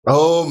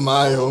Oh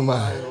my, oh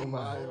my, oh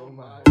my, oh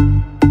my.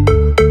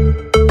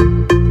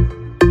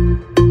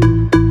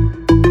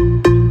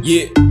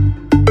 Yeah,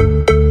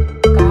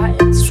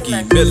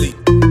 Milli.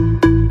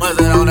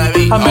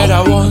 I met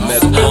her once,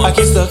 I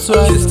kissed her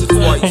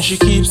twice, and she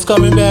keeps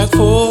coming back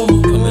for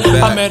me.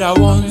 I met her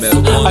once,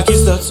 I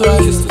kissed her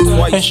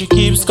twice, and she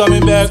keeps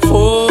coming back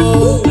for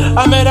me.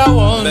 I met her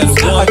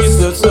once, I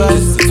kissed her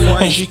twice,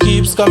 and she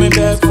keeps coming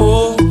back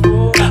for me.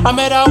 I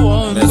met her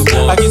once,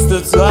 I kissed her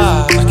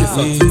twice. I kiss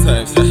her 2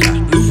 times.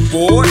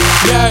 Bluboi.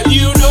 Yeah,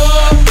 you know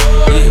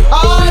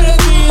all the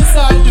things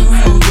I do,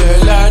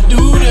 girl, I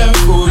do them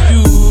for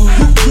you.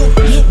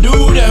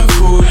 Do them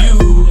for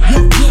you,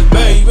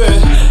 baby.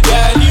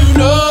 Yeah, you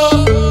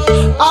know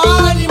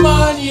all the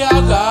money I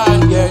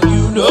got, girl,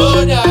 you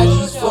know that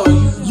is for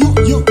you.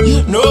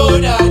 Know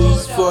that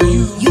is for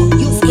you,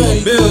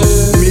 baby.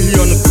 Milli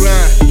on the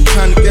grind,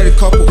 trying to get a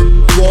couple.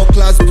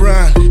 World-class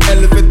brand,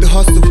 elevate the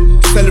hustle.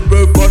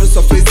 Celebrate bottles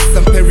of faces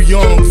and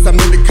Perrions. I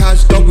made the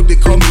cash double, they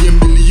call me a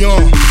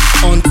million.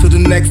 On to the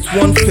next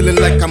one, feeling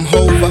like I'm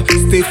over.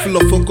 Stay full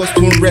of focus,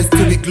 don't rest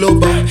till we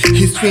global.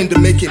 History in the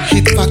making,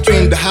 hit factory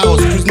in the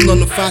house. Cruising on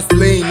the fast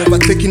lane,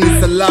 overtaking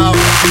is allowed.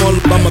 I'm all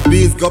about my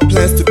biz, got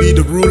plans to be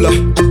the ruler.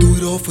 I do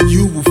it all for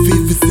you, will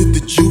fee visit the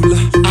jeweler.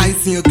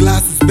 Eyes in your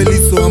glasses, belly,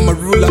 so I'm a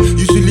ruler.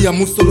 Usually I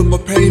move solo,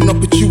 but pairing up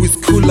with you is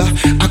cooler.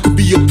 I could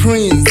be your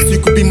prince,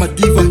 you could be my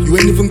diva. You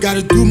ain't even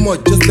gotta do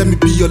much, just let me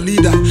be your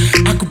leader.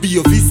 I could be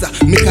your visa,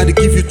 make her to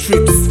give you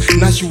trips.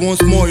 Now she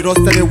wants more, it all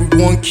started with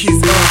one kiss.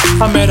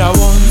 I met her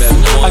once,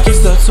 I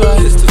kissed her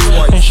twice,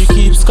 and she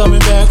keeps coming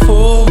back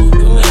for me.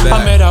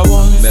 I met her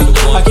once,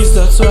 I kissed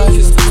her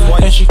twice,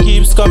 and she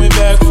keeps coming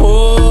back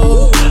for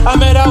me. I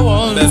met her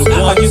once,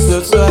 I kissed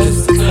her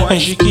twice,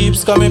 and she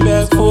keeps coming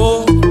back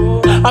for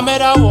me. I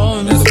met her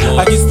once,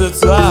 I kissed her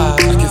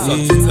twice. I kiss her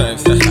 2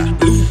 times.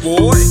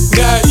 Bluboi.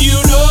 Girl, you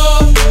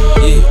know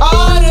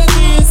all the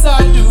things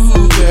I do,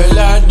 girl,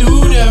 I do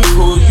them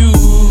for you.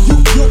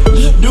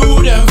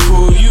 Do them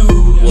for you,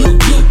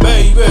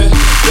 baby.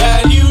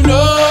 Girl, you know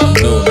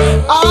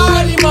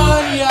all the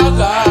money I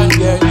got,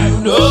 girl, you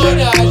know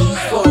that is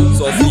for you.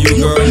 It's all for you,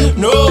 girl.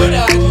 Know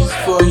that is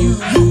for you,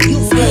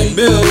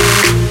 baby.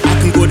 I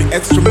can go the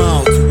extra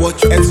mile to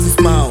watch you extra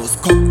smiles.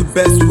 Cop the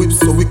best whip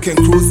so we can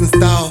cruise in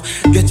style.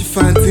 Get your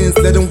fine things,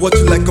 let them watch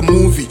you like a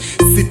movie.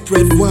 Sip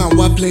red wine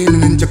while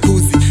playing in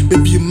jacuzzi.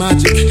 Baby, you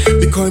magic,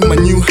 becoming my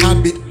new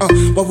habit.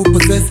 What we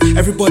possess,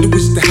 everybody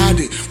wish they had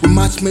it. We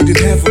match made in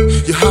heaven,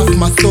 you have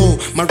my soul.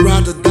 My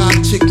ride or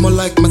die chick, more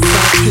like my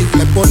sidekick.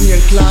 Like Bonnie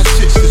and Clyde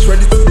shit, she's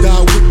ready to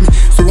die with me.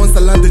 So once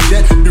I land the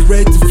jet, be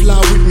ready to fly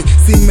with me.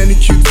 See many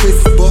cute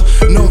faces, but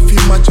none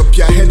feel match up.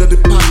 You're ahead of the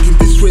pack in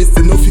this race,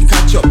 they know if you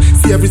catch up.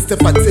 See every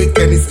step I take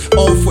and it's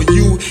all for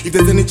you. If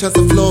there's any chance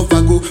of love,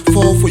 I go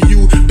fall for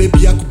you.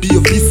 Baby, I could be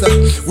your visa.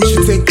 We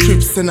should take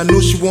trips and I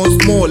know she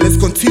wants more. Let's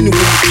continue with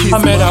the kiss.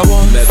 I met her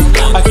once,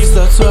 I kissed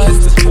her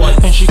twice,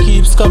 and she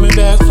keeps coming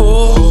back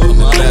for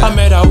me. I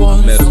met her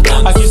once,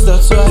 I kissed her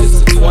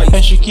twice,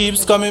 and she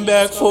keeps coming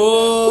back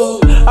for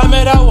me. I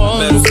met her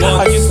once,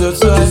 I kissed her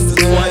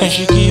twice, and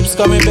she keeps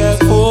coming back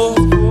for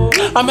me.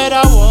 I met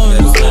her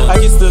once, I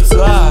kissed her twice.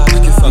 I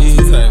kiss her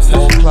 2 times.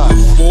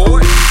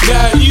 Bluboi.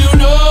 Girl, you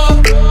know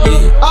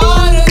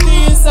all the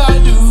things I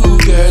do,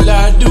 girl,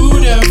 I do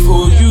them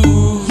for you.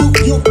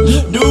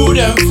 Do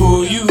them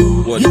for you,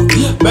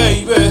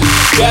 baby.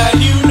 Girl,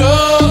 you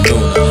know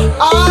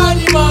all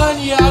the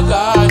money I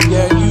got,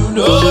 girl, you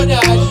know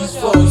that is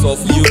for you. It's all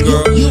for you,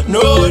 girl.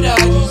 Know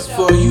that is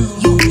for you,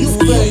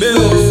 baby.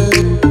 Bills.